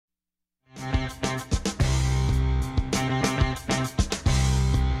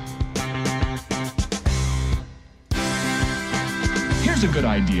a good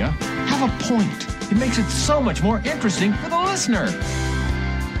idea, have a point. It makes it so much more interesting for the listener.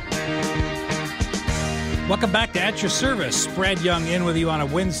 Welcome back to At Your Service. Brad Young in with you on a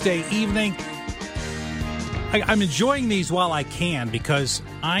Wednesday evening. I'm enjoying these while I can because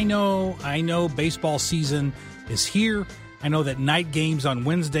I know baseball season is here. I know that night games on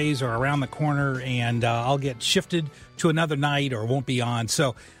Wednesdays are around the corner, and I'll get shifted to another night or won't be on.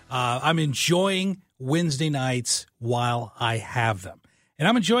 So I'm enjoying Wednesday nights while I have them. And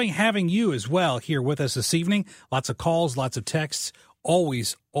I'm enjoying having you as well here with us this evening. Lots of calls, lots of texts.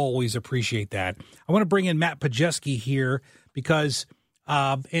 Always appreciate that. I want to bring in Matt Pajeski here because,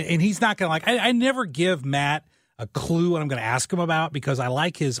 and he's not going to I never give Matt a clue what I'm going to ask him about because I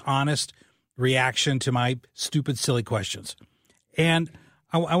like his honest reaction to my stupid, silly questions. And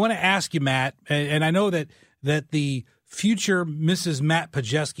I want to ask you, Matt, and I know that the future Mrs. Matt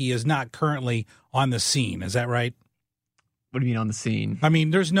Pajeski is not currently on the scene. Is that right? What do you mean on the scene? I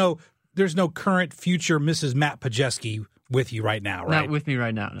mean, there's no current future Mrs. Matt Pajeski with you right now, right? Not with me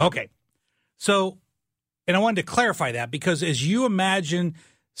right now. No. Okay. So, and I wanted to clarify that because as you imagine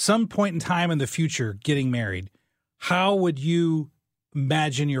some point in time in the future getting married, how would you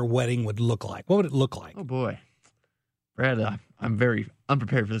imagine your wedding would look like? What would it look like? Oh, boy. Brad, I'm very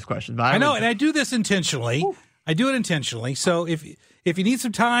unprepared for this question. But I know, and I do this intentionally. Woo. I do it intentionally. So if you need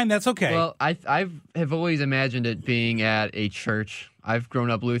some time, that's okay. Well, I have always imagined it being at a church. I've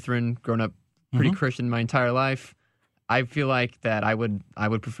grown up Lutheran, grown up pretty Christian my entire life. I feel like that I would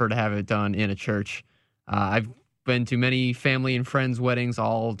prefer to have it done in a church. I've been to many family and friends' weddings,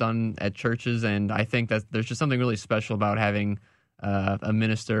 all done at churches, and I think that there's just something really special about having a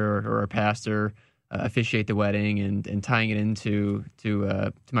minister or a pastor officiate the wedding and tying it into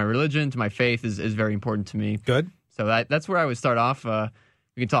to my religion, to my faith is very important to me. Good. So that's where I would start off.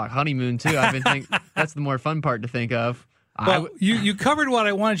 We can talk honeymoon too. I've been thinking that's the more fun part to think of. Well, you covered what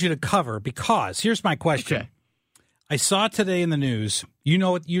I wanted you to cover because here's my question. Okay. I saw today in the news,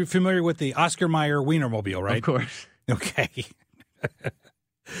 you're familiar with the Oscar Meyer Wiener mobile, right? Of course. Okay.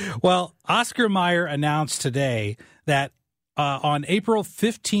 Well, Oscar Meyer announced today that on April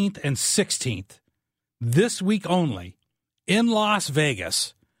 15th and 16th, this week only, in Las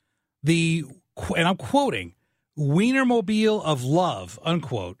Vegas, and I'm quoting, Wienermobile of Love,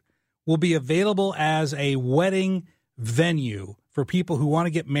 unquote, will be available as a wedding venue for people who want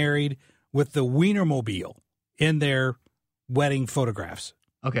to get married with the Wienermobile in their wedding photographs.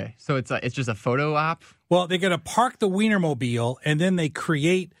 Okay, so it's just a photo op? Well, they're going to park the Wienermobile, and then they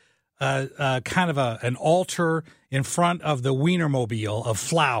create kind of an altar in front of the Wienermobile of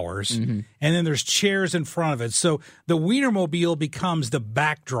flowers, and then there's chairs in front of it. So the Wienermobile becomes the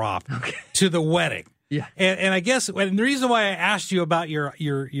backdrop to the wedding. Yeah, and I guess and the reason why I asked you about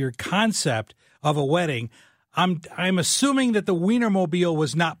your concept of a wedding, I'm assuming that the Wienermobile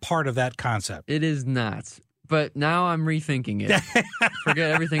was not part of that concept. It is not. But now I'm rethinking it.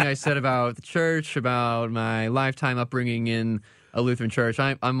 Forget everything I said about the church, about my lifetime upbringing in a Lutheran church.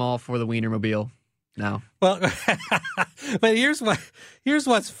 I'm all for the Wienermobile now. Well, but here's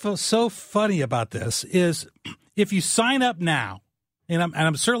what's so funny about this is if you sign up now, and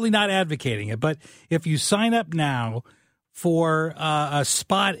I'm certainly not advocating it, but if you sign up now for a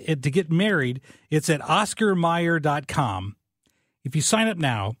spot to get married, it's at OscarMeyer.com. If you sign up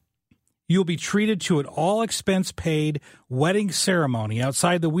now, you'll be treated to an all-expense-paid wedding ceremony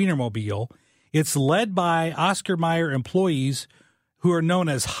outside the Wienermobile. It's led by Oscar Meyer employees who are known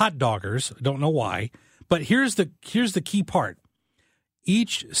as hot doggers. I don't know why. But here's the key part.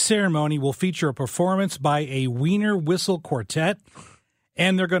 Each ceremony will feature a performance by a Wiener Whistle Quartet,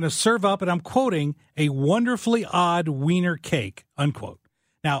 and they're going to serve up, and I'm quoting, a wonderfully odd Wiener cake, unquote.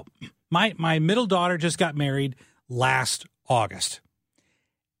 Now, my middle daughter just got married last August.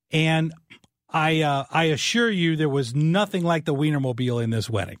 And I assure you there was nothing like the Wienermobile in this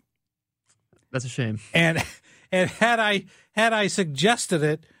wedding. That's a shame. And had I suggested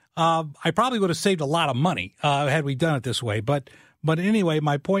it, I probably would have saved a lot of money had we done it this way. But anyway,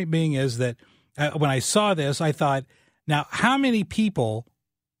 my point being is that when I saw this, I thought, now how many people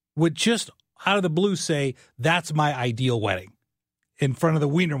would just out of the blue say, that's my ideal wedding in front of the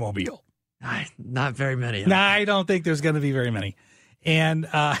Wienermobile? Not very many. No, I don't think there's going to be very many. And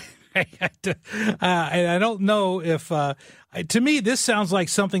and I don't know if, to me, this sounds like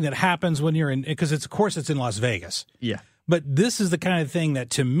something that happens when you're in, because of course it's in Las Vegas. Yeah. But this is the kind of thing that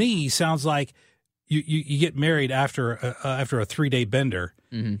to me sounds like you get married after a 3-day bender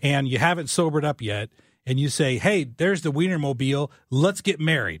and you haven't sobered up yet. And you say, hey, there's the Wienermobile. Let's get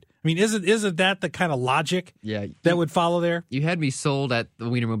married. I mean, isn't that the kind of logic that would follow there? You had me sold at the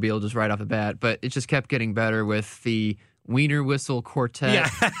Wienermobile just right off the bat, but it just kept getting better with the Wiener Whistle Quartet. Yeah.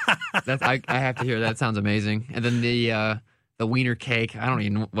 I have to hear that. It sounds amazing. And then the Wiener Cake. I don't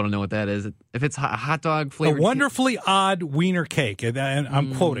even want to know what that is. If it's a hot dog flavored, a wonderfully odd Wiener Cake, and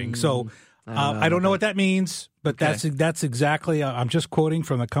I'm quoting. So I don't know what that means, but Okay. that's exactly. I'm just quoting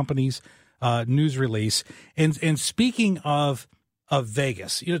from the company's news release. And speaking of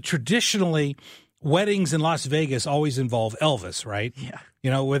Vegas, traditionally weddings in Las Vegas always involve Elvis, right? Yeah.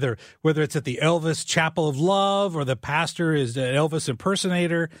 Whether it's at the Elvis Chapel of Love or the pastor is an Elvis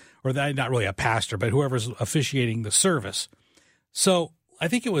impersonator, or not really a pastor, but whoever's officiating the service. So I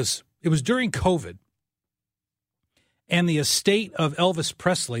think it was during COVID, and the estate of Elvis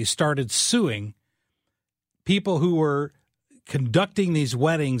Presley started suing people who were conducting these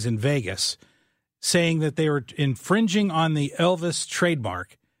weddings in Vegas, saying that they were infringing on the Elvis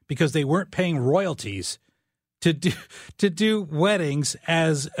trademark because they weren't paying royalties to do weddings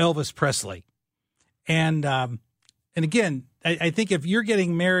as Elvis Presley. And again, I think if you're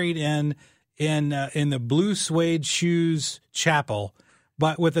getting married in the blue suede shoes chapel,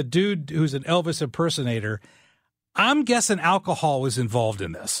 but with a dude who's an Elvis impersonator, I'm guessing alcohol was involved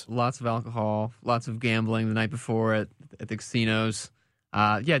in this. Lots of alcohol, lots of gambling the night before at the casinos.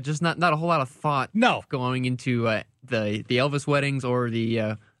 Just not a whole lot of thought going into the Elvis weddings or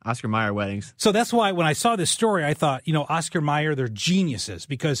the Oscar Meyer weddings. So that's why when I saw this story, I thought, Oscar Meyer, they're geniuses,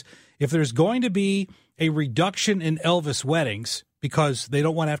 because if there's going to be a reduction in Elvis weddings because they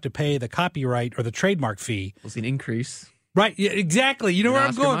don't want to have to pay the copyright or the trademark fee. We'll see an increase. Right, yeah, exactly. You know where I'm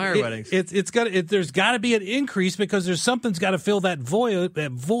Oscar going. Meyer weddings. There's got to be an increase because something's got to fill that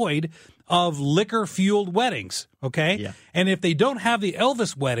void of liquor fueled weddings. Okay, Yeah. And if they don't have the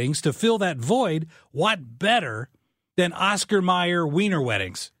Elvis weddings to fill that void, what better than Oscar Meyer Wiener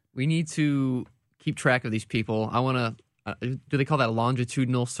weddings? We need to keep track of these people. I want to. Do they call that a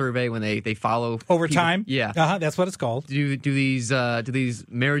longitudinal survey when they follow Over people? time? Yeah, That's what it's called. Do these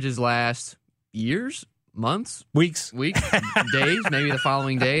marriages last years, months, Weeks, days? Maybe the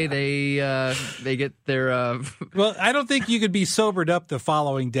following day they get their. Well, I don't think you could be sobered up the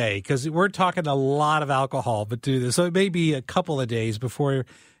following day because we're talking a lot of alcohol. But do this, so it may be a couple of days before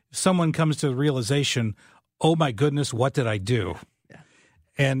someone comes to the realization, "Oh my goodness, what did I do?" Yeah.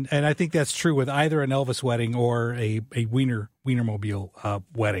 And I think that's true with either an Elvis wedding or a Wienermobile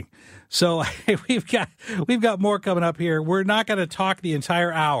wedding. So we've got more coming up here. We're not going to talk the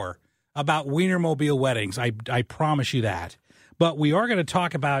entire hour about Wienermobile weddings. I promise you that. But we are going to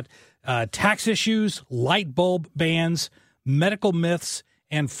talk about tax issues, light bulb bans, medical myths,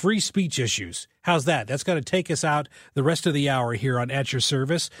 and free speech issues. How's that? That's going to take us out the rest of the hour here on At Your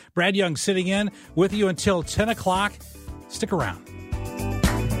Service. Brad Young sitting in with you until 10 o'clock. Stick around.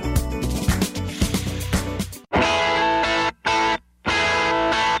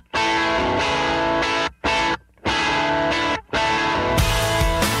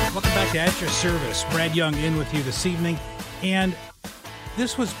 At Your Service. Brad Young in with you this evening. And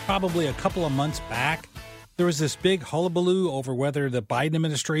this was probably a couple of months back. There was this big hullabaloo over whether the Biden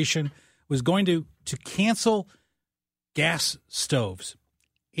administration was going to cancel gas stoves.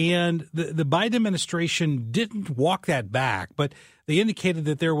 And the Biden administration didn't walk that back, but they indicated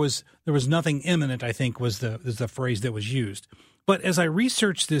that there was nothing imminent, I think was the phrase that was used. But as I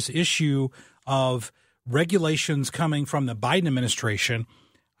researched this issue of regulations coming from the Biden administration,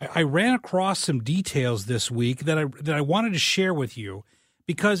 I ran across some details this week that I wanted to share with you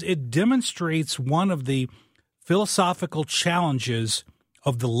because it demonstrates one of the philosophical challenges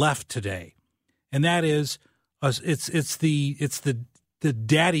of the left today, and that is it's the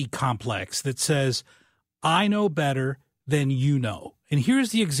daddy complex that says I know better than you know. And here's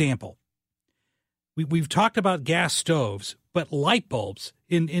the example: we've talked about gas stoves, but light bulbs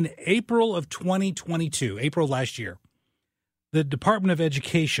in April of 2022, April last year. The Department of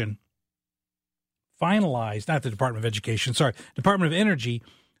Education finalized, not the Department of Education, sorry, Department of Energy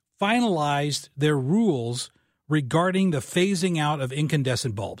finalized their rules regarding the phasing out of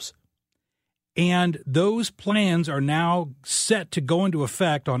incandescent bulbs. And those plans are now set to go into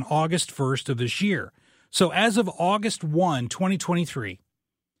effect on August 1st of this year. So as of August 1, 2023,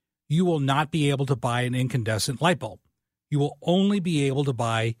 you will not be able to buy an incandescent light bulb. You will only be able to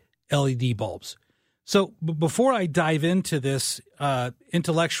buy LED bulbs. So before I dive into this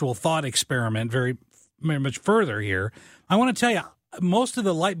intellectual thought experiment very much further here, I want to tell you, most of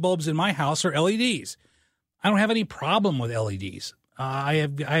the light bulbs in my house are LEDs. I don't have any problem with LEDs. I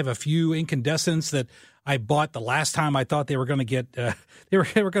have a few incandescents that I bought the last time I thought they were going to get they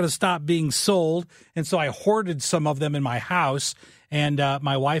were going to stop being sold, and so I hoarded some of them in my house. And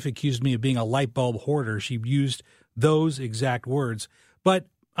my wife accused me of being a light bulb hoarder. She used those exact words, but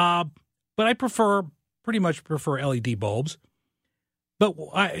I prefer pretty much prefer LED bulbs. But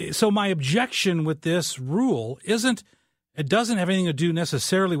so my objection with this rule it doesn't have anything to do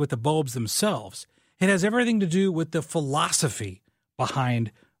necessarily with the bulbs themselves. It has everything to do with the philosophy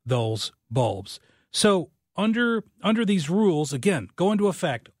behind those bulbs. So under these rules, again, go into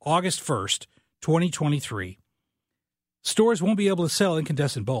effect August 1st, 2023, stores won't be able to sell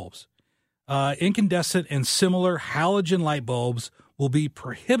incandescent bulbs. Incandescent and similar halogen light bulbs will be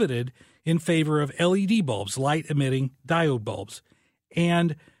prohibited in favor of LED bulbs, light-emitting diode bulbs.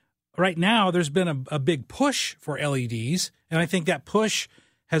 And right now, there's been a big push for LEDs, and I think that push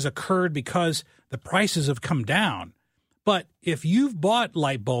has occurred because the prices have come down. But if you've bought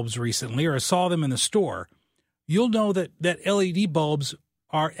light bulbs recently or saw them in the store, you'll know that LED bulbs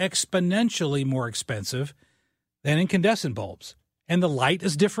are exponentially more expensive than incandescent bulbs. And the light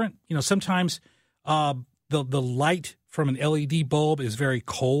is different. You know, sometimes the light from an LED bulb is very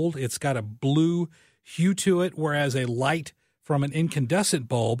cold. It's got a blue hue to it, whereas a light from an incandescent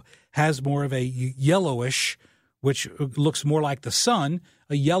bulb has more of a yellowish, which looks more like the sun,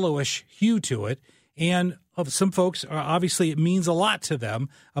 a yellowish hue to it. And of some folks, obviously, it means a lot to them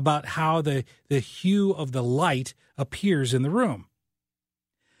about how the hue of the light appears in the room.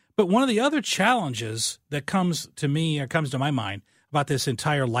 But one of the other challenges that comes to my mind about this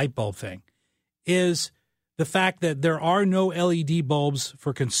entire light bulb thing is the fact that there are no LED bulbs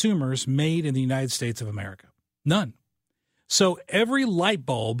for consumers made in the United States of America. None. So every light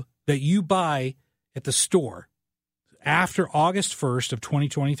bulb that you buy at the store after August 1st of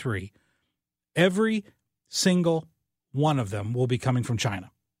 2023, every single one of them will be coming from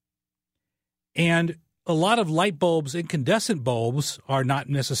China. And a lot of light bulbs, incandescent bulbs, are not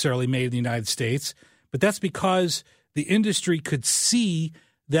necessarily made in the United States, but that's because the industry could see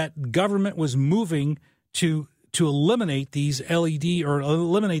that government was moving to eliminate these LED or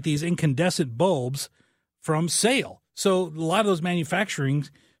eliminate these incandescent bulbs from sale. So a lot of those manufacturing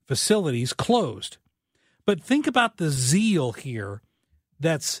facilities closed. But think about the zeal here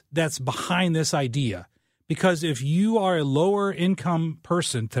that's behind this idea. Because if you are a lower income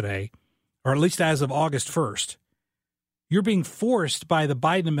person today, or at least as of August 1st, you're being forced by the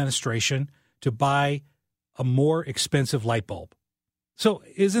Biden administration to buy a more expensive light bulb. So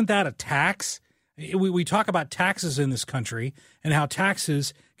isn't that a tax? We talk about taxes in this country and how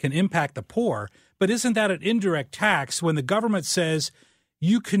taxes can impact the poor, but isn't that an indirect tax when the government says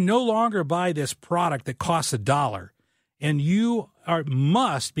you can no longer buy this product that costs $1 and you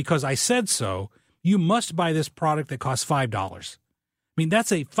must, because I said so, you must buy this product that costs $5. I mean,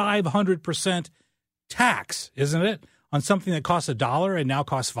 that's a 500% tax, isn't it, on something that costs $1 and now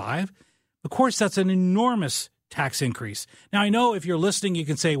costs $5? Of course, that's an enormous tax increase. Now, I know if you're listening, you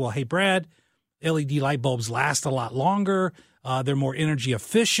can say, well, hey, Brad, LED light bulbs last a lot longer. They're more energy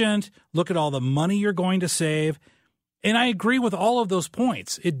efficient. Look at all the money you're going to save. And I agree with all of those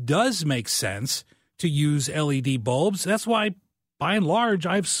points. It does make sense to use LED bulbs. That's why, by and large,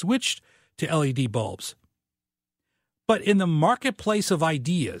 I've switched to LED bulbs. But in the marketplace of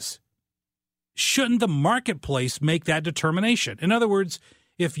ideas, shouldn't the marketplace make that determination? In other words,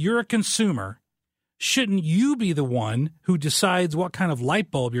 if you're a consumer, shouldn't you be the one who decides what kind of light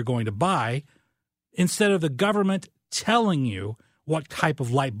bulb you're going to buy instead of the government telling you what type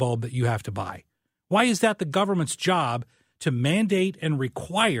of light bulb that you have to buy? Why is that the government's job to mandate and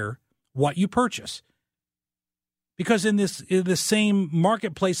require what you purchase? Because in the same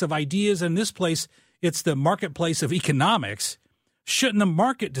marketplace of ideas, in this place, it's the marketplace of economics. Shouldn't the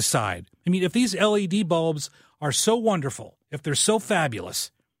market decide? I mean, if these LED bulbs are so wonderful, if they're so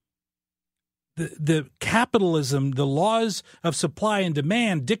fabulous, the capitalism, the laws of supply and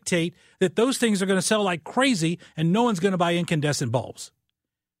demand dictate that those things are going to sell like crazy and no one's going to buy incandescent bulbs.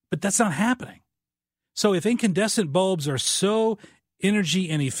 But that's not happening. So if incandescent bulbs are so energy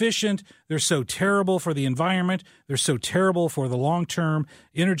inefficient, they're so terrible for the environment, they're so terrible for the long-term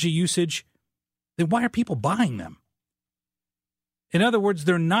energy usage, then why are people buying them? In other words,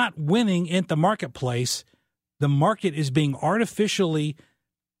 they're not winning in the marketplace. The market is being artificially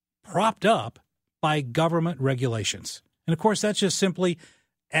propped up by government regulations. And of course, that just simply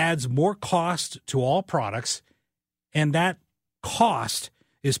adds more cost to all products, and that cost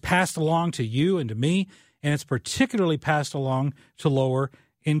is passed along to you and to me, and it's particularly passed along to lower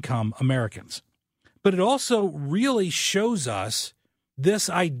income Americans. But it also really shows us this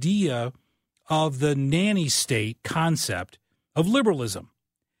idea of the nanny state concept of liberalism,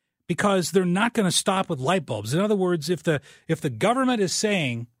 because they're not going to stop with light bulbs. In other words, if the government is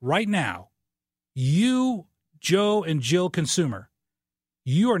saying right now, you, Joe and Jill consumer,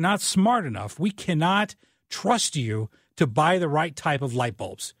 you are not smart enough, we cannot trust you to buy the right type of light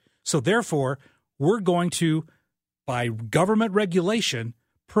bulbs. So therefore, we're going to, by government regulation,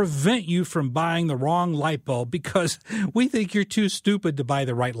 prevent you from buying the wrong light bulb because we think you're too stupid to buy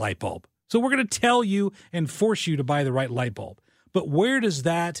the right light bulb. So we're going to tell you and force you to buy the right light bulb. But where does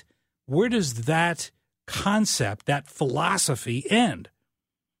that concept, that philosophy end?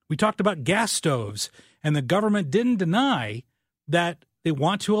 We talked about gas stoves, and the government didn't deny that they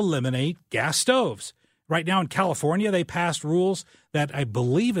want to eliminate gas stoves. Right now in California, they passed rules that I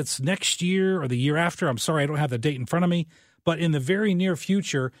believe it's next year or the year after. I'm sorry, I don't have the date in front of me. But in the very near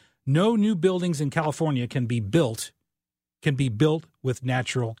future, no new buildings in California can be built with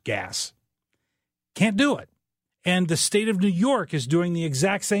natural gas. Can't do it. And the state of New York is doing the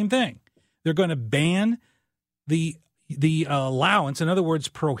exact same thing. They're going to ban the allowance, in other words,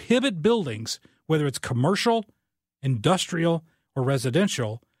 prohibit buildings, whether it's commercial, industrial, or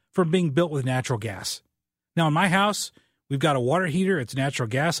residential, from being built with natural gas. Now, in my house, we've got a water heater. It's natural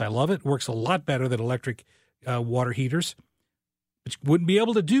gas. I love it. Works a lot better than electric water heaters. But you wouldn't be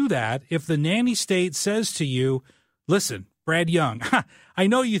able to do that if the nanny state says to you, listen, Brad Young, I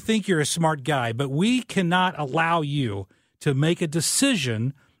know you think you're a smart guy, but we cannot allow you to make a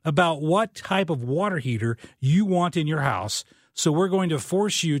decision about what type of water heater you want in your house. So we're going to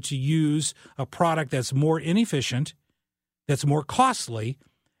force you to use a product that's more inefficient, that's more costly,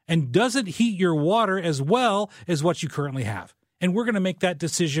 and doesn't heat your water as well as what you currently have. And we're going to make that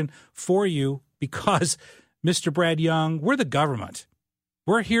decision for you because, Mr. Brad Young, we're the government.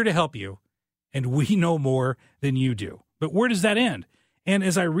 We're here to help you, and we know more than you do. But where does that end? And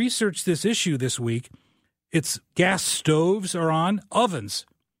as I researched this issue this week, it's gas stoves are on, ovens.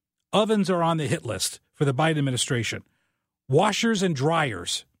 Ovens are on the hit list for the Biden administration. Washers and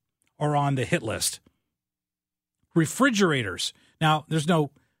dryers are on the hit list. Refrigerators. Now, there's no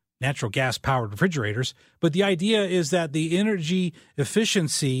natural gas-powered refrigerators, but the idea is that the energy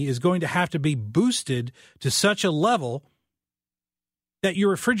efficiency is going to have to be boosted to such a level that your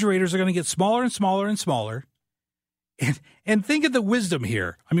refrigerators are going to get smaller and smaller and smaller. And think of the wisdom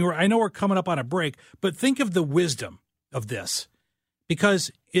here. I mean, I know we're coming up on a break, but think of the wisdom of this.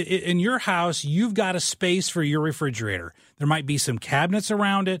 Because in your house, you've got a space for your refrigerator. There might be some cabinets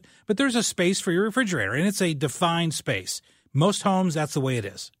around it, but there's a space for your refrigerator, and it's a defined space. Most homes, that's the way it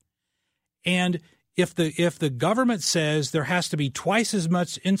is. And if the government says there has to be twice as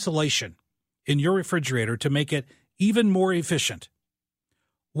much insulation in your refrigerator to make it even more efficient,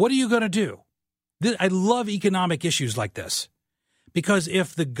 what are you going to do? I love economic issues like this, because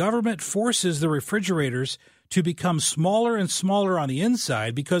if the government forces the refrigerators to become smaller and smaller on the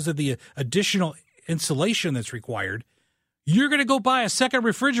inside because of the additional insulation that's required, you're going to go buy a second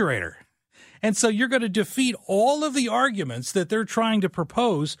refrigerator. And so you're going to defeat all of the arguments that they're trying to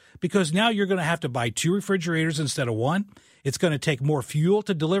propose, because now you're going to have to buy two refrigerators instead of one. It's going to take more fuel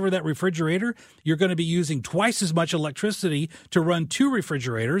to deliver that refrigerator. You're going to be using twice as much electricity to run two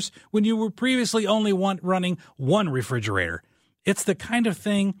refrigerators when you were previously only running one refrigerator. It's the kind of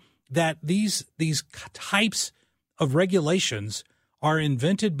thing that these types of regulations are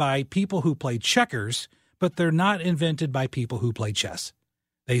invented by people who play checkers, but they're not invented by people who play chess.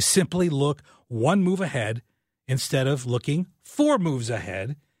 They simply look one move ahead instead of looking 4 moves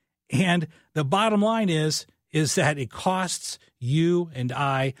ahead. And the bottom line is that it costs you and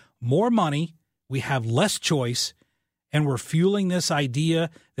I more money. We have less choice, and we're fueling this idea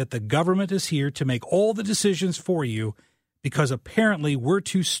that the government is here to make all the decisions for you, because apparently we're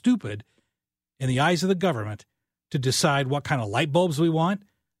too stupid in the eyes of the government to decide what kind of light bulbs we want,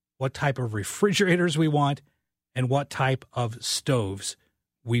 what type of refrigerators we want, and what type of stoves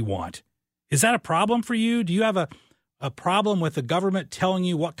we want. Is that a problem for you? Do you have a problem with the government telling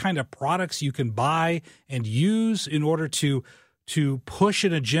you what kind of products you can buy and use in order to push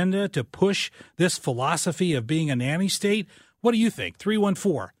an agenda, to push this philosophy of being a nanny state? What do you think?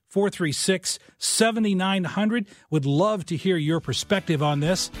 314-436-7900. Would love to hear your perspective on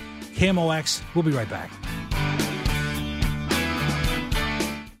this. KMOX, we'll be right back.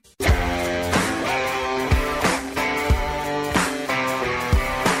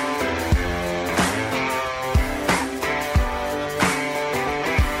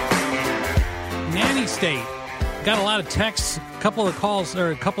 State. Got a lot of texts, a couple of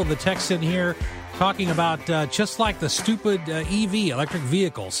the texts in here talking about just like the stupid EV, electric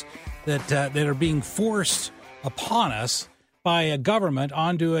vehicles, that are being forced upon us by a government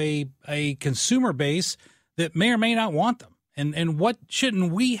onto a consumer base that may or may not want them. And what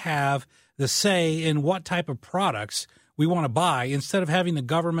shouldn't we have the say in what type of products we want to buy instead of having the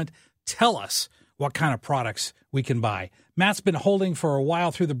government tell us what kind of products we can buy? Matt's been holding for a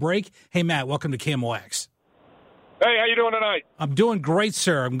while through the break. Hey, Matt, welcome to KMOX. Hey, how you doing tonight? I'm doing great,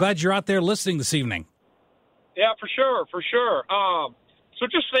 sir. I'm glad you're out there listening this evening. Yeah, for sure. So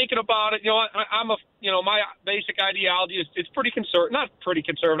just thinking about it, I'm my basic ideology is it's pretty conservative, not pretty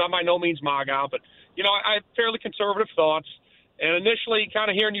conservative. I'm by no means MAGA, but I have fairly conservative thoughts. And initially, kind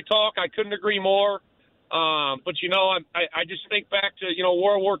of hearing you talk, I couldn't agree more. But I just think back to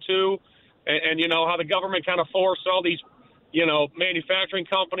World War II, and how the government kind of forced all these manufacturing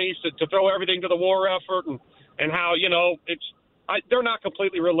companies to throw everything to the war effort, and how they're not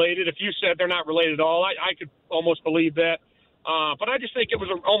completely related. If you said they're not related at all, I could almost believe that. But I just think it was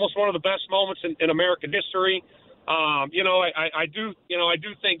almost one of the best moments in American history. I do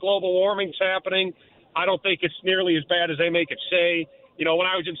think global warming's happening. I don't think it's nearly as bad as they make it say. When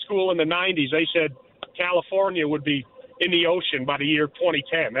I was in school in the 90s, they said California would be in the ocean by the year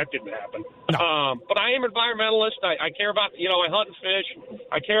 2010. That didn't happen. No. But I am an environmentalist. I care about, I hunt and fish.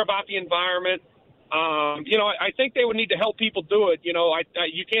 I care about the environment. I think they would need to help people do it.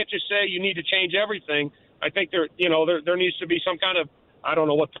 You can't just say you need to change everything. I think there needs to be some kind of, I don't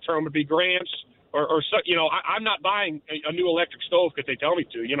know what the term would be, grants or so, I'm not buying a new electric stove because they tell me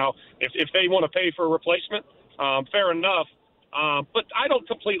to, if they want to pay for a replacement, fair enough. But I don't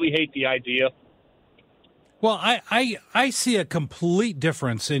completely hate the idea. Well, I see a complete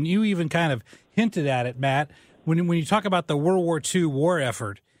difference, and you even kind of hinted at it, Matt, when you talk about the World War II war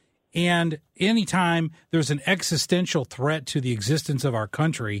effort. And anytime there's an existential threat to the existence of our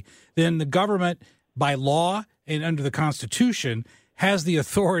country, then the government, by law and under the Constitution, has the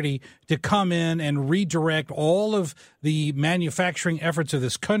authority to come in and redirect all of the manufacturing efforts of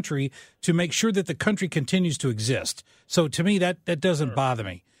this country to make sure that the country continues to exist. So to me, that doesn't bother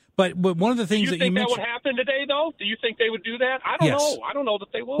me. But one of the things that you mentioned, that would happen today, though? Do you think they would do that? I don't know. I don't know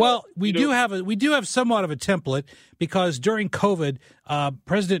that they will. Well, we do have somewhat of a template because during COVID,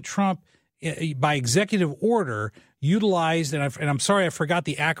 President Trump, by executive order, utilized, and I'm sorry I forgot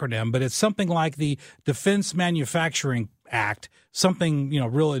the acronym, but it's something like the Defense Manufacturing Act, something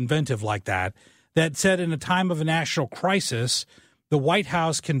real inventive like that said in a time of a national crisis, the White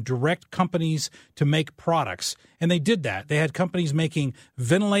House can direct companies to make products. And they did that. They had companies making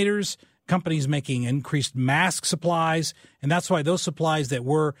ventilators, companies making increased mask supplies, and that's why those supplies that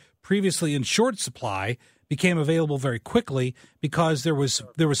were previously in short supply became available very quickly because there was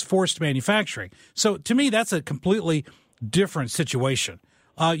forced manufacturing. So to me, that's a completely different situation.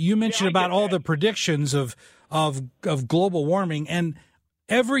 You mentioned about all the predictions of global warming, and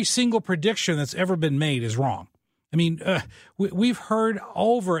every single prediction that's ever been made is wrong. I mean, we've heard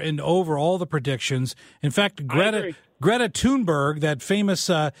over and over all the predictions. In fact, Greta Thunberg, that famous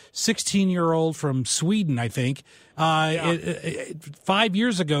 16-year-old from Sweden, I think, 5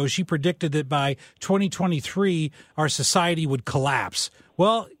 years ago, she predicted that by 2023, our society would collapse.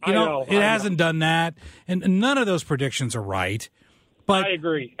 Well, it hasn't done that, and none of those predictions are right. But I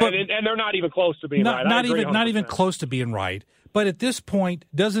agree, and they're not even close to being right. Not even close to being right. But at this point,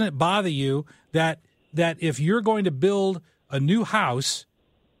 doesn't it bother you that if you're going to build a new house,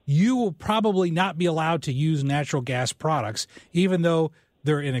 you will probably not be allowed to use natural gas products, even though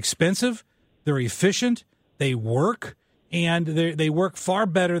they're inexpensive, they're efficient, they work, and they work far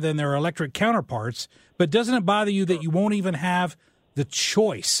better than their electric counterparts. But doesn't it bother you that you won't even have the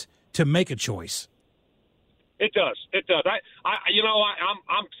choice to make a choice? It does.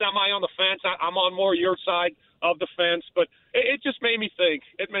 I'm semi on the fence. I'm on more your side of the fence, but it just made me think.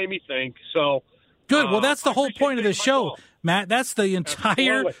 It made me think. So. Good. Well, that's the whole point of the show, Matt. That's the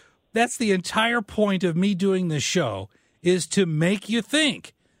entire point of me doing this show is to make you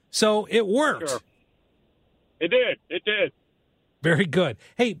think. So it worked. Sure. It did. Very good.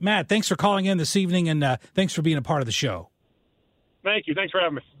 Hey, Matt, thanks for calling in this evening, and thanks for being a part of the show. Thank you. Thanks for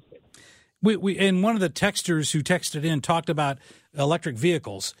having me. We and one of the texters who texted in talked about electric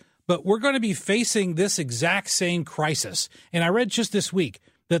vehicles, but we're going to be facing this exact same crisis. And I read just this week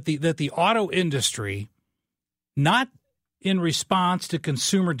that the auto industry, not in response to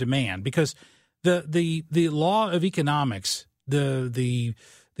consumer demand, because the law of economics, the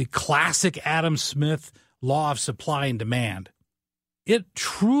classic Adam Smith law of supply and demand, it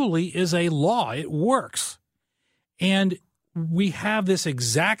truly is a law. It works. And we have this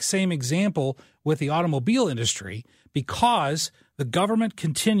exact same example with the automobile industry because the government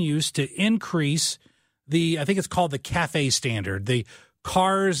continues to increase I think it's called the CAFE standard, the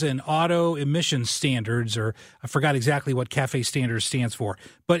cars and auto emission standards, or I forgot exactly what CAFE standards stands for,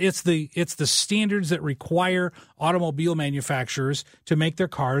 but it's the standards that require automobile manufacturers to make their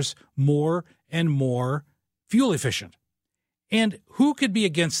cars more and more fuel efficient. And who could be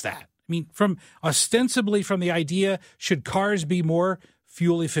against that? I mean, ostensibly from the idea, should cars be more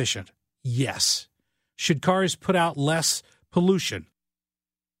fuel efficient? Yes. Should cars put out less pollution?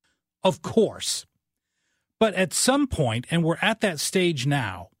 Of course. But at some point, and we're at that stage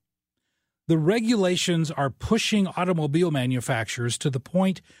now, the regulations are pushing automobile manufacturers to the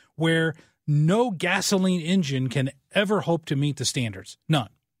point where no gasoline engine can ever hope to meet the standards. None.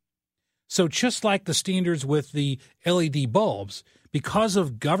 So just like the standards with the LED bulbs, because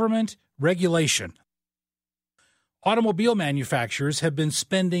of government regulation, automobile manufacturers have been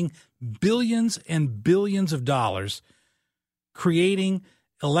spending billions and billions of dollars creating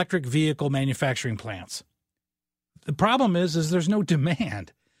electric vehicle manufacturing plants. The problem is there's no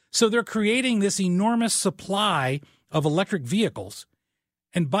demand. So they're creating this enormous supply of electric vehicles.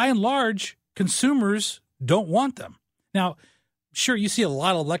 And by and large, consumers don't want them. Now, sure, you see a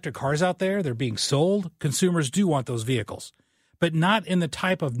lot of electric cars out there. They're being sold. Consumers do want those vehicles, but not in the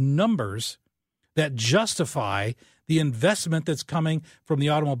type of numbers that justify the investment that's coming from the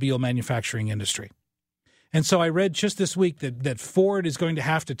automobile manufacturing industry. And so I read just this week that Ford is going to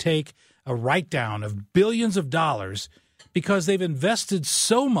have to take a write-down of billions of dollars because they've invested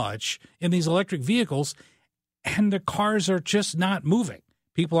so much in these electric vehicles and the cars are just not moving.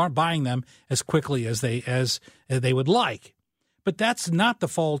 People aren't buying them as quickly as they would like. But that's not the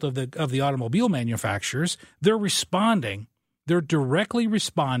fault of the automobile manufacturers. They're responding. They're directly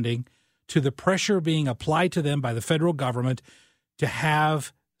responding to the pressure being applied to them by the federal government to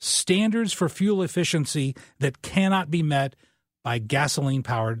have standards for fuel efficiency that cannot be met by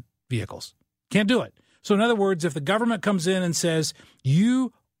gasoline-powered vehicles. Can't do it. So in other words, if the government comes in and says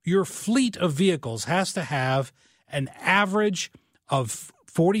your fleet of vehicles has to have an average of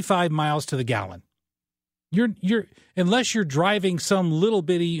 45 miles to the gallon, you're unless you're driving some little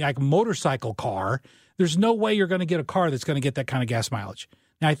bitty like motorcycle car, there's no way you're going to get a car that's going to get that kind of gas mileage.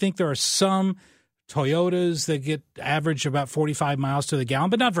 Now, I think there are some Toyotas that get average about 45 miles to the gallon,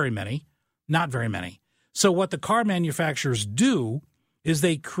 but not very many. Not very many. So what the car manufacturers do is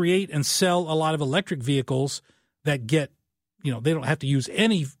they create and sell a lot of electric vehicles that get, they don't have to use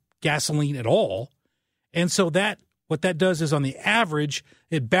any gasoline at all. And so what that does is on the average,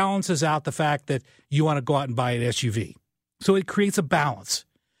 it balances out the fact that you want to go out and buy an SUV. So it creates a balance.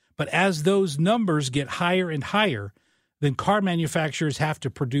 But as those numbers get higher and higher, then car manufacturers have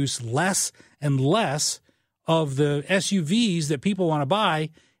to produce less and less of the SUVs that people want to buy,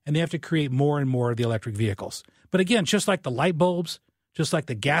 and they have to create more and more of the electric vehicles. But again, just like the light bulbs, just like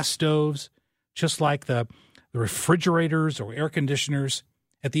the gas stoves, just like the refrigerators or air conditioners,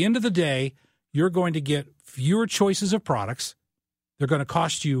 at the end of the day, you're going to get fewer choices of products. They're going to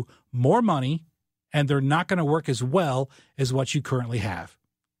cost you more money, and they're not going to work as well as what you currently have.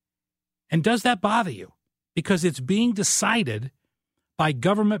 And does that bother you? Because it's being decided by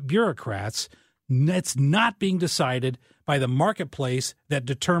government bureaucrats. It's not being decided by the marketplace that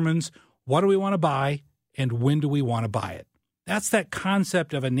determines what do we want to buy and when do we want to buy it. That's that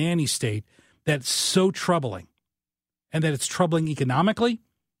concept of a nanny state that's so troubling, and that it's troubling economically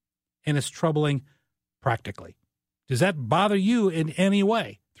and it's troubling practically. Does that bother you in any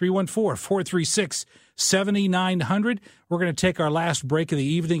way? 314-436-7900. We're going to take our last break of the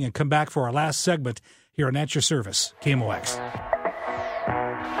evening and come back for our last segment here on At Your Service, KMOX.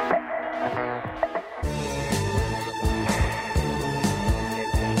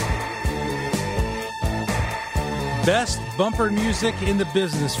 Best bumper music in the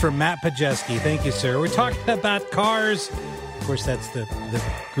business from Matt Pajeski. Thank you, sir. We're talking about Cars. Of course, that's the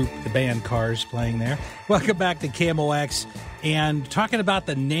group, the band Cars playing there. Welcome back to KMOX and talking about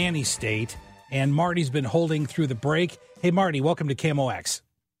the nanny state. And Marty's been holding through the break. Hey, Marty, welcome to KMOX.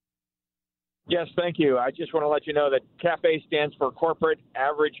 Yes, thank you. I just want to let you know that CAFE stands for Corporate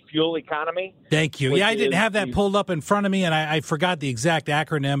Average Fuel Economy. Thank you. Yeah, I didn't have that pulled up in front of me, and I forgot the exact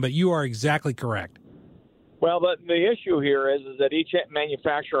acronym, but you are exactly correct. Well, the issue here is that each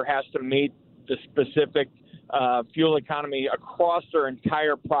manufacturer has to meet the specific fuel economy across their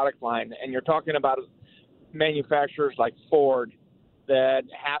entire product line. And you're talking about manufacturers like Ford that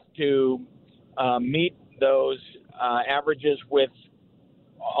have to meet those averages with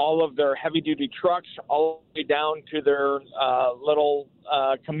all of their heavy-duty trucks all the way down to their little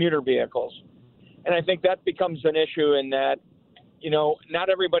commuter vehicles. And I think that becomes an issue in that,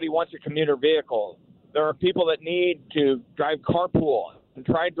 not everybody wants a commuter vehicle. There are people that need to drive carpool, and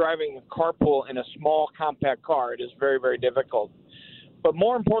try driving a carpool in a small, compact car. It is very, very difficult. But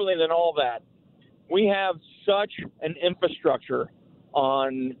more importantly than all that, we have such an infrastructure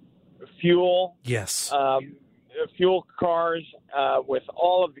on fuel. Yes. Fuel cars with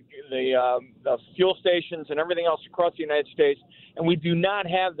all of the fuel stations and everything else across the United States, and we do not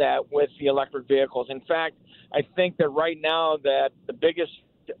have that with the electric vehicles. In fact, I think that right now that the biggest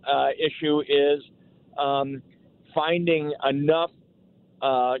issue is finding enough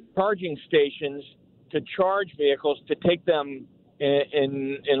charging stations to charge vehicles to take them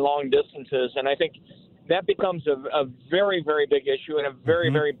in long distances. And I think that becomes a very, very big issue and a very,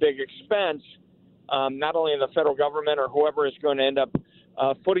 very big expense, not only in the federal government or whoever is going to end up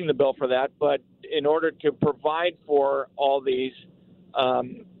footing the bill for that, but in order to provide for all these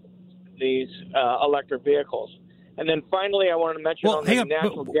electric vehicles. And then finally, I wanted to mention the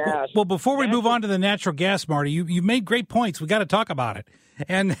natural gas. Well, before we move on to the natural gas, Marty, you made great points. We got to talk about it.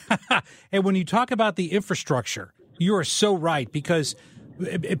 And and when you talk about the infrastructure, you are so right, because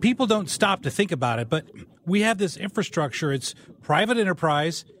people don't stop to think about it. But we have this infrastructure. It's private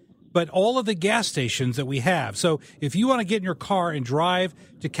enterprise, but all of the gas stations that we have. So if you want to get in your car and drive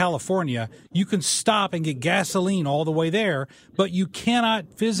to California, you can stop and get gasoline all the way there, but you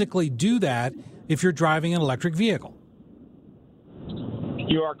cannot physically do that if you're driving an electric vehicle.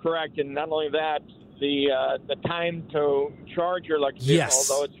 You are correct. And not only that, the time to charge your electric vehicle,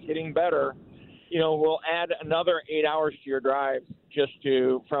 although it's getting better, will add another 8 hours to your drive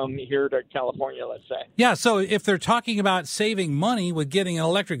from here to California, let's say. Yeah, so if they're talking about saving money with getting an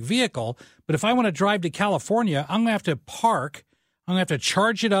electric vehicle, but if I want to drive to California, I'm going to have to park. I'm going to have to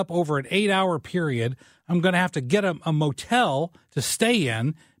charge it up over an 8-hour period. I'm going to have to get a motel to stay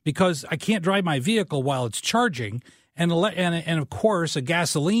in because I can't drive my vehicle while it's charging. And of course, a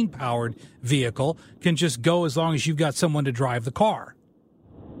gasoline-powered vehicle can just go as long as you've got someone to drive the car.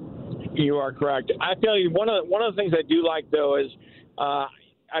 You are correct. I tell you, one of the things I do like, though, is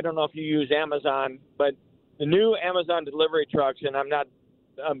I don't know if you use Amazon, but the new Amazon delivery trucks, and I'm not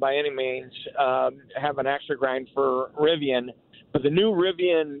by any means have an extra grind for Rivian, but the new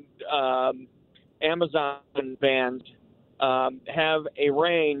Rivian Amazon vans have a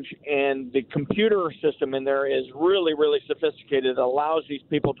range, and the computer system in there is really, really sophisticated. It allows these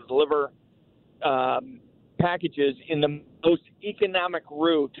people to deliver packages in the most economic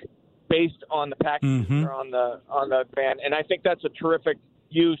route based on the packages that are on the van, and I think that's a terrific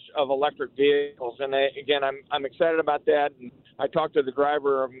use of electric vehicles. And I'm excited about that. And I talk to the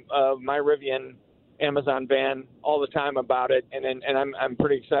driver of my Rivian Amazon van all the time about it, and I'm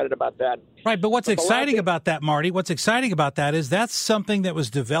pretty excited about that. Right, but what's exciting about that, Marty? What's exciting about that is that's something that was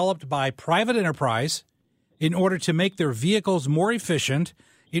developed by private enterprise in order to make their vehicles more efficient,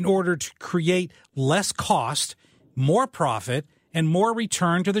 in order to create less cost, more profit, and more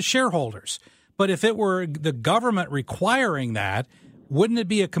return to the shareholders. But if it were the government requiring that, wouldn't it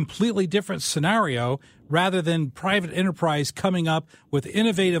be a completely different scenario rather than private enterprise coming up with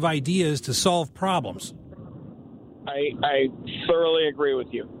innovative ideas to solve problems? I thoroughly agree with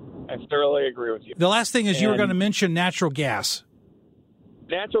you. The last thing is you were going to mention natural gas.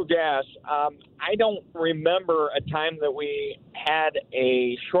 Natural gas, I don't remember a time that we had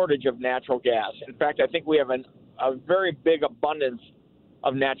a shortage of natural gas. In fact, I think we have a very big abundance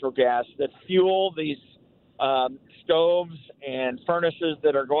of natural gas that fuel these stoves and furnaces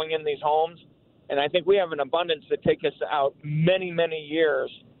that are going in these homes. And I think we have an abundance that take us out many, many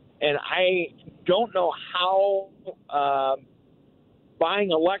years. And I don't know how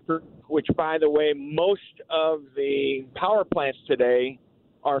buying electric, which, by the way, most of the power plants today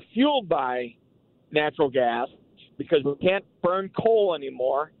are fueled by natural gas because we can't burn coal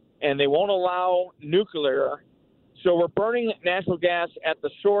anymore, and they won't allow nuclear. So we're burning natural gas at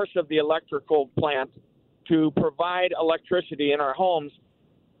the source of the electrical plant to provide electricity in our homes.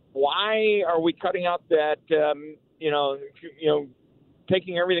 Why are we cutting out that,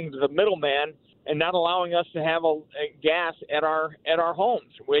 taking everything to the middleman and not allowing us to have a gas at our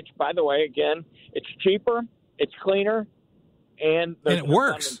homes? Which, by the way, again, it's cheaper, it's cleaner, and it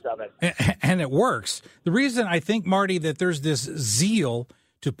works. And it works. The reason I think, Marty, that there's this zeal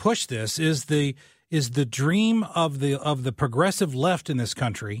to push this is the dream of the progressive left in this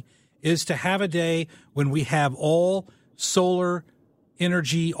country is to have a day when we have all solar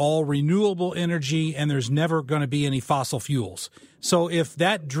energy, all renewable energy, and there's never going to be any fossil fuels. So if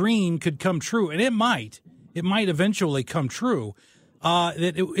that dream could come true, and it might eventually come true,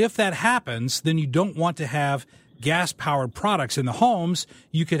 if that happens, then you don't want to have gas-powered products in the homes.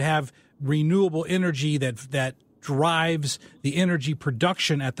 You could have renewable energy that drives the energy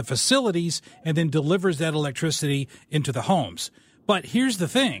production at the facilities and then delivers that electricity into the homes. But here's the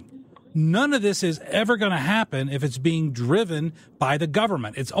thing. None of this is ever going to happen if it's being driven by the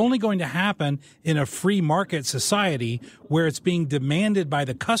government. It's only going to happen in a free market society where it's being demanded by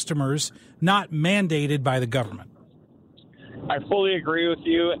the customers, not mandated by the government. I fully agree with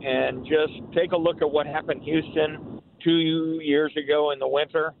you, and just take a look at what happened in Houston 2 years ago in the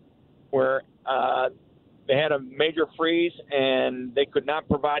winter, where they had a major freeze and they could not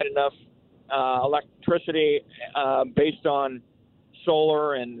provide enough electricity based on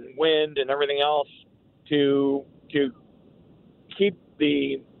solar and wind and everything else to keep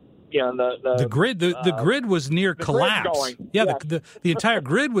the grid. The grid was near collapse. Going. Yeah, Yes. the entire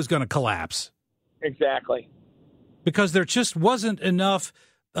grid was going to collapse. Exactly. Because there just wasn't enough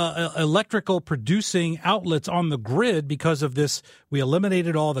electrical producing outlets on the grid because of this. We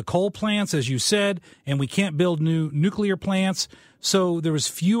eliminated all the coal plants, as you said, and we can't build new nuclear plants. So there was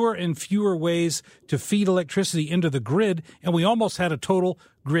fewer and fewer ways to feed electricity into the grid, and we almost had a total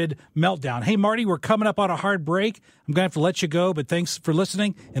grid meltdown. Hey, Marty, we're coming up on a hard break. I'm going to have to let you go, but thanks for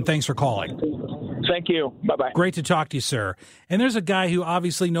listening, and thanks for calling. Thank you. Bye-bye. Great to talk to you, sir. And there's a guy who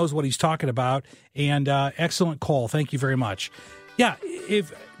obviously knows what he's talking about, and excellent call. Thank you very much. Yeah,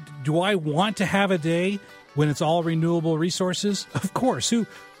 do I want to have a day when it's all renewable resources? Of course. Who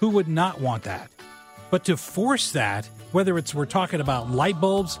would not want that? But to force that, whether we're talking about light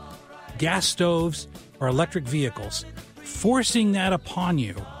bulbs, gas stoves, or electric vehicles, forcing that upon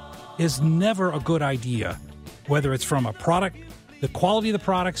you is never a good idea, whether it's from a product, the quality of the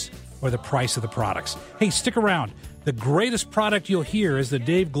products, or the price of the products. Hey, stick around. The greatest product you'll hear is the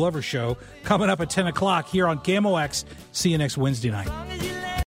Dave Glover Show coming up at 10 o'clock here on KMOX. See you next Wednesday night.